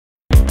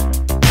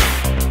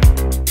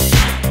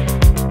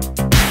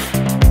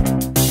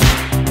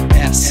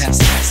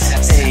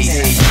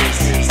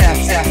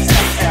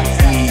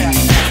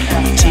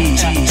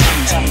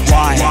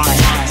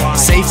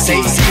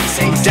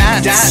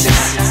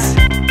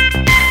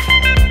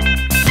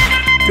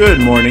Good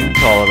morning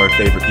to all of our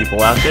favorite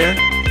people out there.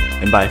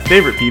 And by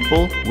favorite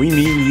people, we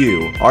mean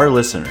you, our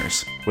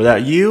listeners.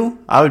 Without you,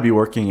 I would be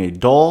working a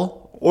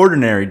dull,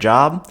 ordinary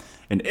job,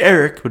 and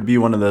Eric would be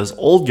one of those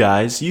old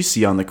guys you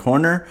see on the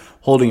corner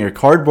holding a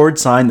cardboard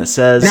sign that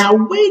says, "Now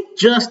wait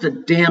just a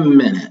damn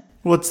minute."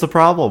 What's the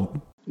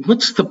problem?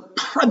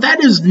 That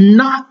is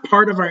not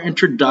part of our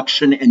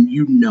introduction, and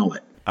you know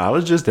it. I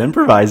was just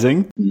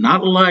improvising.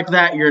 Not like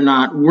that, you're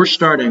not. We're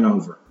starting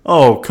over.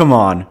 Oh, come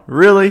on.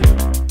 Really?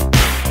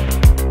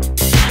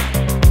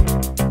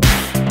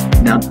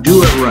 Now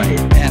do it right.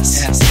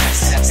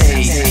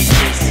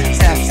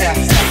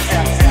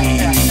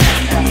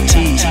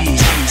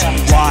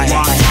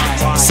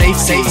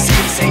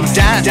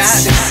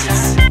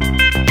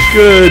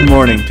 Good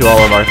morning to all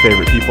of our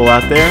favorite people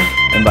out there.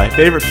 And by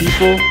favorite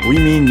people, we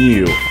mean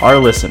you, our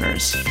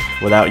listeners.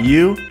 Without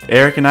you,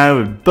 Eric and I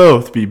would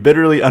both be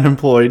bitterly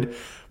unemployed,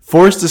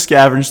 forced to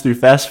scavenge through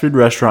fast food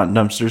restaurant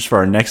dumpsters for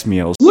our next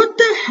meals. What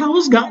the hell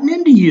has gotten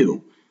into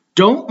you?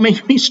 Don't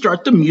make me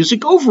start the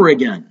music over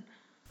again.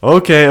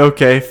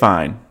 Okay,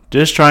 fine.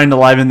 Just trying to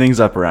liven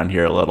things up around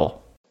here a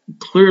little.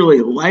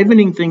 Clearly,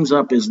 livening things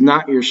up is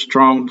not your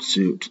strong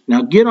suit.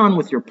 Now get on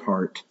with your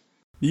part.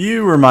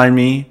 You remind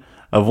me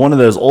of one of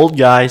those old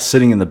guys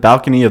sitting in the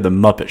balcony of the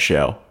Muppet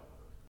Show.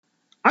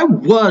 I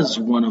was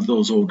one of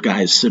those old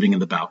guys sitting in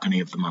the balcony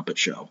of the Muppet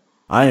Show.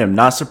 I am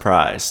not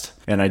surprised,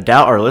 and I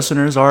doubt our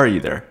listeners are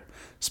either.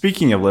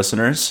 Speaking of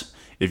listeners,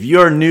 if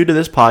you are new to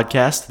this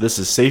podcast, this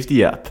is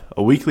Safety Up,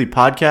 a weekly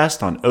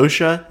podcast on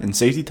OSHA and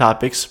safety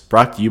topics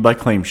brought to you by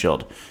Claim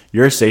Shield,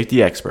 your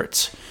safety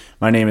experts.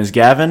 My name is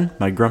Gavin,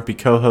 my grumpy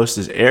co-host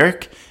is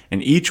Eric,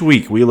 and each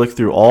week we look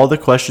through all the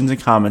questions and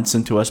comments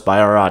sent to us by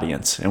our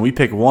audience, and we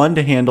pick one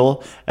to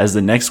handle as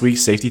the next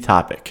week's safety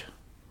topic.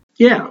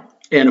 Yeah,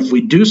 and if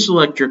we do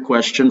select your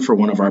question for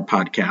one of our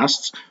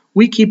podcasts,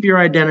 we keep your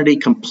identity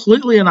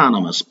completely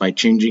anonymous by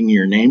changing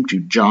your name to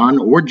John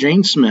or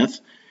Jane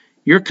Smith,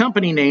 your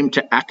company name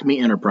to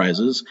Acme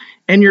Enterprises,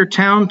 and your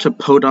town to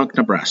Podunk,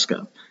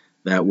 Nebraska.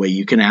 That way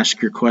you can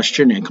ask your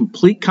question in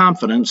complete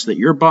confidence that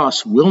your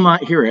boss will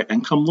not hear it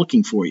and come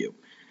looking for you.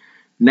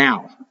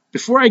 Now,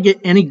 before I get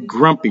any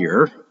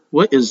grumpier,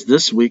 what is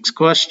this week's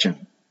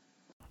question?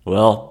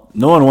 Well,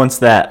 no one wants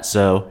that,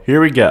 so here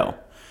we go.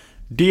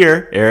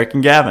 Dear Eric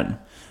and Gavin,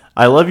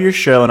 I love your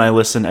show and I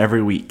listen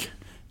every week.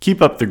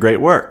 Keep up the great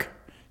work.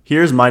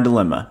 Here's my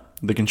dilemma.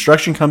 The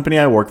construction company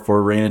I work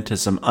for ran into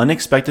some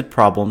unexpected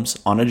problems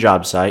on a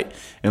job site,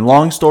 and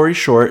long story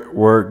short,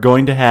 we're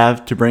going to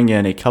have to bring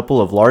in a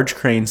couple of large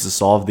cranes to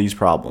solve these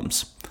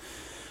problems.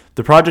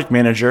 The project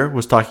manager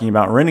was talking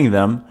about renting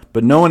them,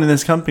 but no one in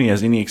this company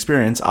has any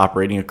experience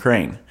operating a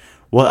crane.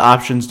 What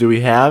options do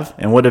we have,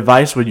 and what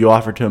advice would you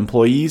offer to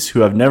employees who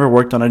have never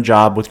worked on a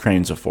job with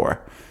cranes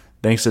before?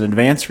 Thanks in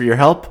advance for your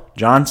help.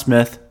 John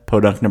Smith,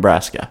 Podunk,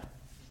 Nebraska.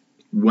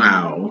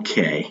 Wow,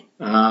 okay.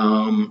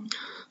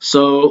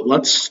 So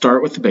let's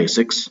start with the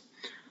basics.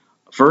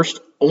 First,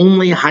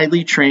 only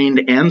highly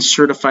trained and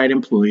certified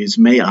employees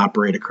may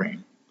operate a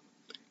crane.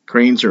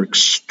 Cranes are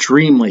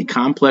extremely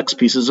complex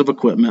pieces of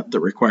equipment that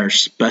require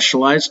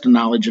specialized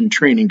knowledge and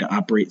training to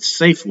operate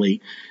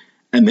safely,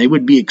 and they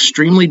would be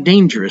extremely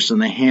dangerous in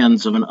the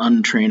hands of an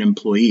untrained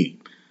employee.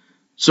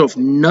 So if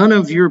none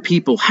of your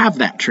people have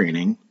that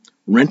training,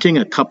 renting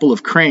a couple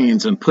of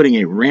cranes and putting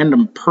a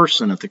random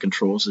person at the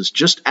controls is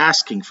just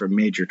asking for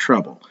major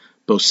trouble,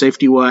 both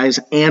safety-wise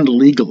and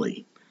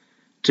legally.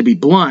 To be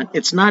blunt,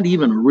 it's not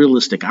even a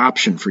realistic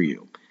option for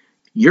you.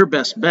 Your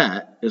best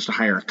bet is to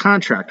hire a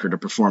contractor to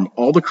perform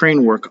all the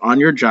crane work on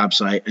your job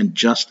site and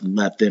just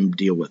let them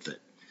deal with it.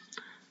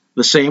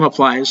 The same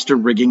applies to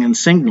rigging and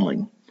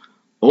signaling.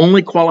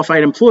 Only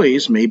qualified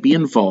employees may be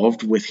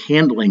involved with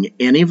handling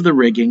any of the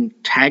rigging,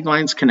 tag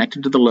lines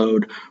connected to the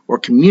load, or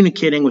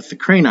communicating with the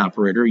crane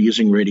operator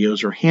using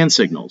radios or hand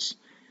signals.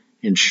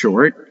 In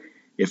short,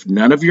 if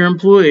none of your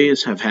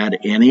employees have had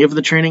any of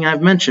the training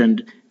I've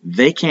mentioned,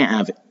 they can't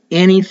have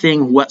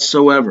anything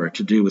whatsoever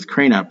to do with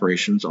crane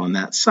operations on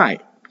that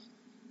site.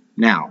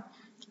 Now,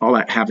 all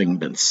that having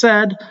been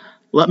said,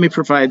 let me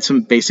provide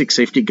some basic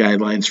safety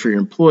guidelines for your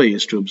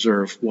employees to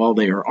observe while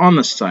they are on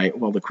the site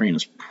while the crane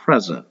is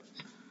present.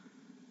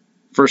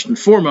 First and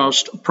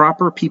foremost,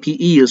 proper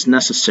PPE is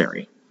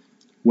necessary.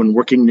 When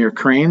working near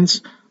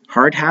cranes,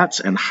 hard hats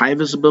and high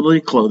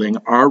visibility clothing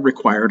are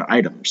required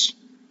items.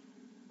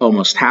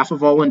 Almost half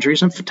of all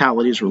injuries and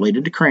fatalities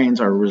related to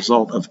cranes are a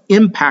result of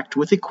impact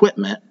with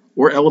equipment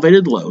or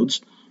elevated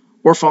loads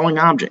or falling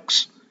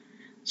objects.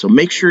 So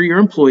make sure your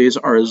employees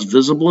are as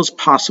visible as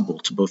possible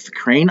to both the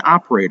crane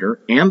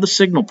operator and the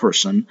signal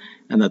person,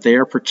 and that they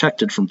are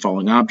protected from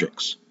falling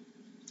objects.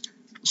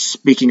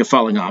 Speaking of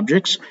falling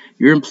objects,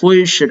 your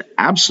employees should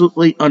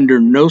absolutely under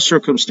no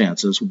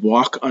circumstances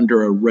walk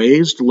under a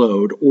raised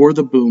load or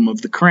the boom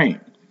of the crane.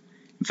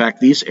 In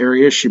fact, these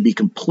areas should be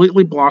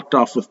completely blocked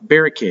off with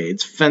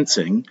barricades,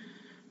 fencing,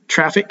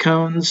 traffic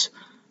cones,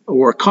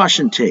 or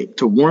caution tape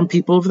to warn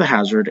people of the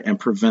hazard and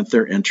prevent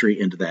their entry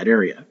into that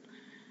area.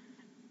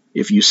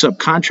 If you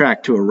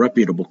subcontract to a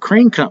reputable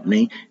crane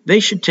company, they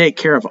should take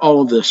care of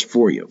all of this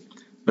for you.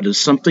 but is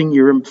something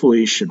your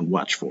employees should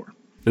watch for.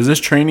 Is this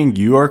training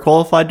you are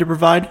qualified to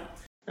provide?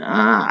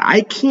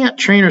 I can't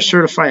train or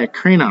certify a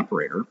crane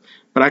operator,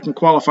 but I can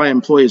qualify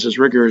employees as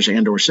riggers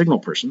and or signal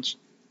persons.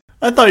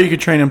 I thought you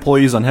could train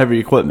employees on heavy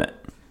equipment.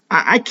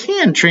 I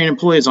can train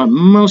employees on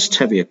most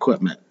heavy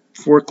equipment,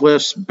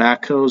 forklifts,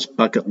 backhoes,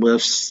 bucket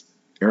lifts,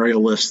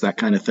 aerial lifts, that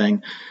kind of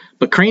thing.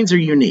 But cranes are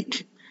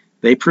unique.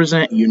 They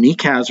present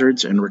unique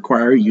hazards and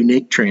require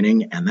unique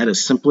training, and that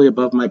is simply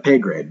above my pay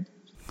grade.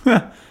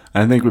 I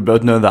think we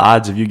both know the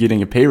odds of you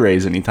getting a pay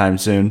raise anytime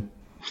soon.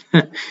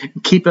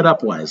 Keep it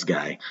up, wise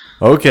guy.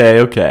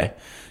 Okay.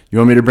 You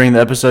want me to bring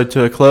the episode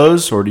to a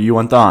close, or do you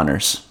want the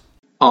honors?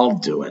 I'll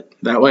do it.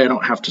 That way I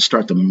don't have to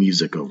start the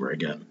music over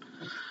again.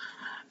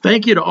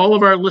 Thank you to all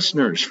of our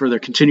listeners for their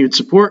continued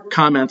support,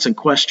 comments, and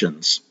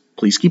questions.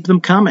 Please keep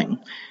them coming.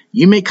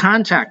 You may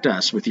contact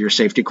us with your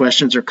safety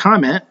questions or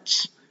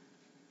comments.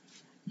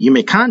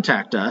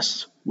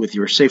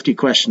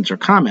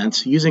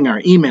 Using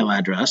our email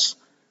address,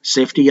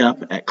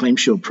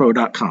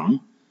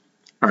 safetyup@claimshieldpro.com,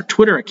 our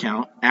Twitter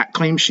account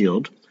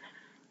 @ClaimShield,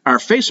 our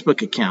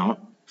Facebook account,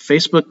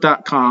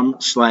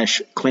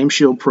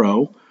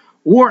 facebook.com/ClaimShieldPro,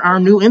 or our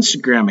new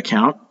Instagram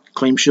account,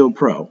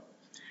 ClaimShieldPro.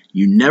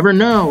 You never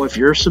know if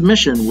your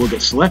submission will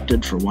get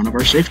selected for one of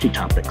our safety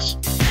topics.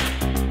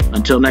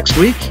 Until next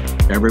week,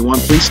 everyone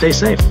please stay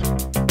safe.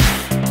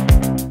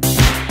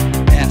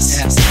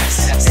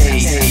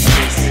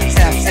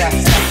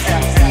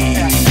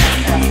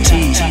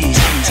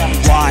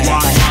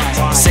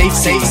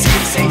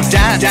 Safe,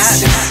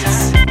 dance.